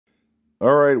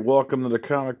All right, welcome to the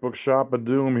Comic Book Shop of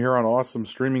Doom here on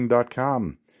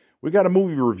AwesomeStreaming.com. We got a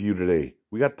movie review today.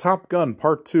 We got Top Gun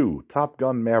Part 2, Top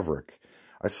Gun Maverick.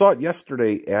 I saw it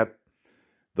yesterday at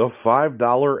the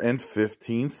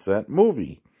 $5.15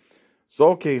 movie.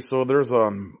 So there's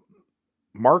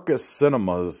Marcus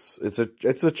Cinemas. It's a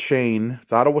chain.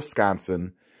 It's out of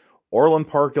Wisconsin. Orland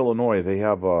Park, Illinois. They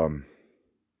have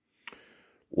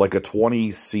like a 20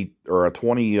 seat or a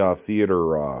 20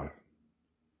 theater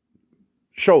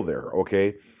show there,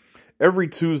 okay? Every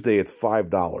Tuesday it's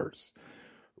 $5.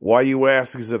 Why, you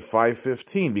ask, is it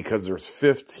 $5.15? Because there's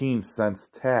 15 cents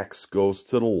tax goes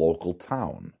to the local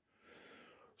town.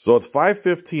 So it's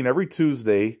 $5.15 every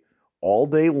Tuesday, all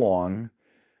day long.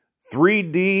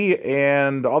 3D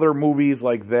and other movies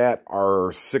like that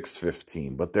are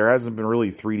 $6.15, but there hasn't been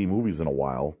really 3D movies in a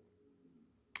while.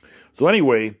 So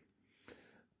anyway,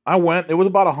 I went. It was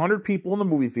about 100 people in the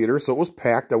movie theater, so it was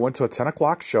packed. I went to a 10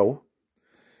 o'clock show.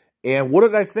 And what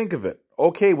did I think of it?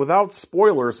 Okay, without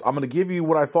spoilers, I'm going to give you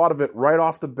what I thought of it right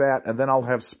off the bat, and then I'll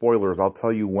have spoilers. I'll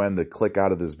tell you when to click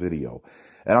out of this video.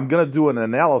 And I'm going to do an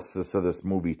analysis of this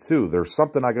movie, too. There's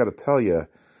something I got to tell you,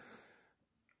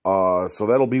 so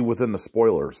that'll be within the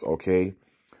spoilers, okay?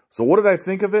 So what did I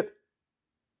think of it?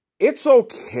 It's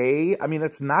okay. I mean,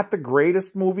 it's not the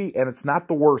greatest movie, and it's not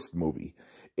the worst movie.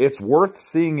 It's worth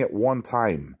seeing it one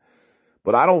time.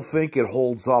 But I don't think it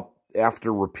holds up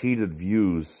after repeated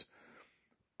views.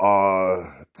 To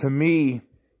me,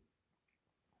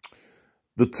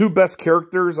 the two best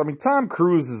characters, I mean, Tom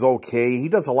Cruise is okay. He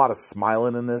does a lot of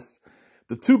smiling in this.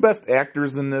 The two best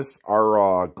actors in this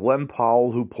are Glenn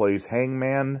Powell, who plays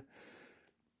Hangman,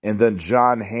 and then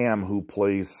John Hamm, who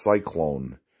plays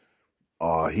Cyclone.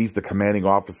 He's the commanding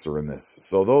officer in this.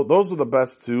 So those are the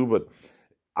best two, but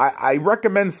I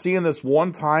recommend seeing this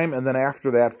one time, and then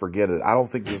after that, forget it. I don't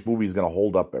think this movie is going to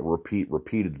hold up at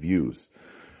repeated views.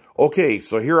 Okay,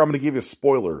 so here I'm going to give you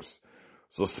spoilers.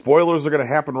 So spoilers are going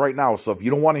to happen right now. So if you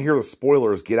don't want to hear the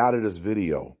spoilers, get out of this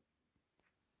video.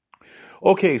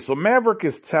 Okay, so Maverick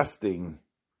is testing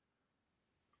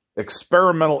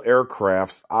experimental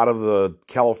aircrafts out of the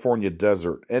California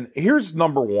desert. And here's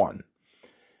number one.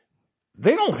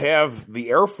 They don't have the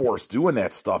Air Force doing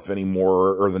that stuff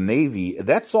anymore, or the Navy.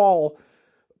 That's all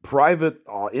private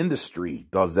industry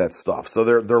does that stuff. So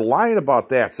they're lying about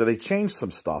that. So they changed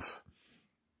some stuff.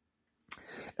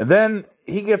 And then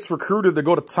he gets recruited to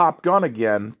go to Top Gun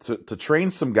again to train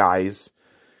some guys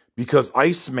because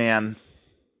Iceman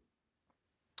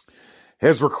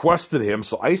has requested him.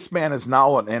 So Iceman is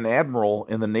now an admiral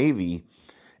in the Navy,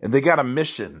 and they got a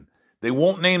mission. They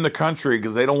won't name the country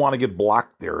because they don't want to get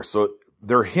blocked there. So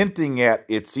they're hinting at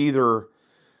it's either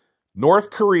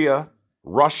North Korea,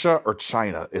 Russia, or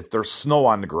China. If there's snow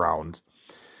on the ground.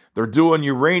 They're doing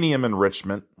uranium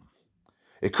enrichment.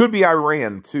 It could be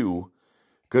Iran, too,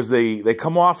 because they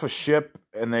come off a ship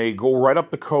and they go right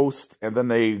up the coast, and then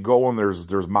they go and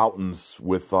there's mountains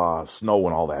with snow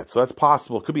and all that. So that's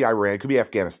possible. It could be Iran. It could be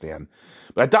Afghanistan.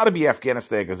 But I doubt it'd be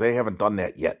Afghanistan because they haven't done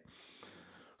that yet.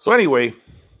 So anyway,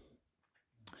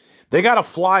 they got to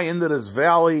fly into this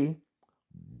valley,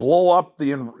 blow up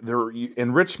their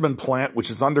enrichment plant, which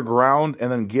is underground, and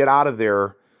then get out of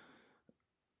there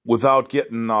without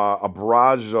getting a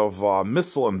barrage of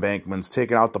missile embankments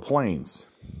taking out the planes.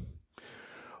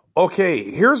 Okay,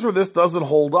 here's where this doesn't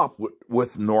hold up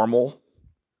with normal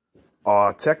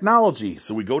technology.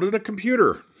 So we go to the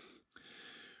computer.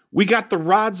 We got the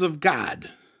rods of God.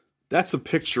 That's a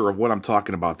picture of what I'm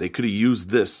talking about. They could have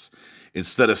used this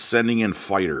instead of sending in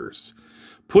fighters.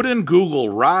 Put in Google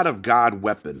Rod of God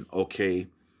weapon, okay?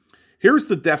 Here's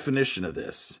the definition of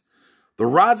this. The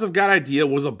Rods of God idea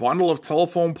was a bundle of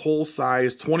telephone pole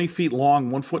size, 20 feet long,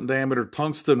 1 foot in diameter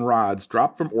tungsten rods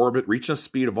dropped from orbit, reaching a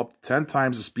speed of up to 10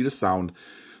 times the speed of sound.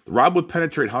 The rod would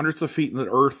penetrate hundreds of feet in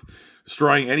the earth,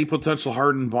 destroying any potential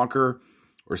hardened bunker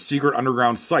or secret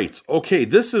underground sites. Okay,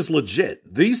 this is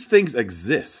legit. These things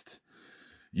exist.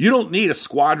 You don't need a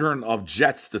squadron of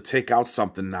jets to take out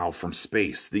something now from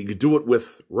space. You could do it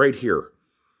with right here.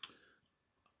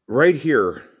 Right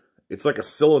here. It's like a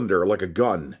cylinder, like a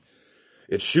gun.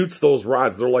 It shoots those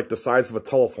rods. They're like the size of a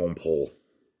telephone pole.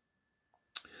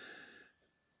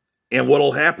 And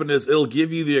what'll happen is it'll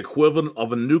give you the equivalent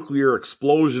of a nuclear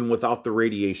explosion without the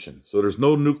radiation. So there's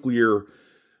no nuclear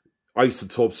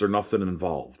isotopes or nothing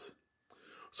involved.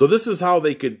 So this is how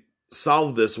they could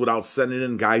solve this without sending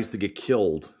in guys to get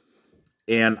killed.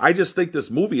 And I just think this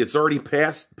movie, it's already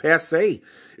passe.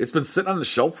 It's been sitting on the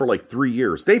shelf for like 3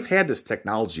 years. They've had this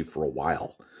technology for a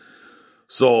while.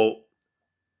 So,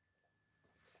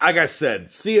 like I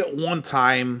said, see it one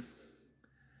time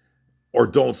or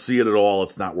don't see it at all.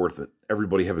 It's not worth it.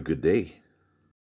 Everybody have a good day.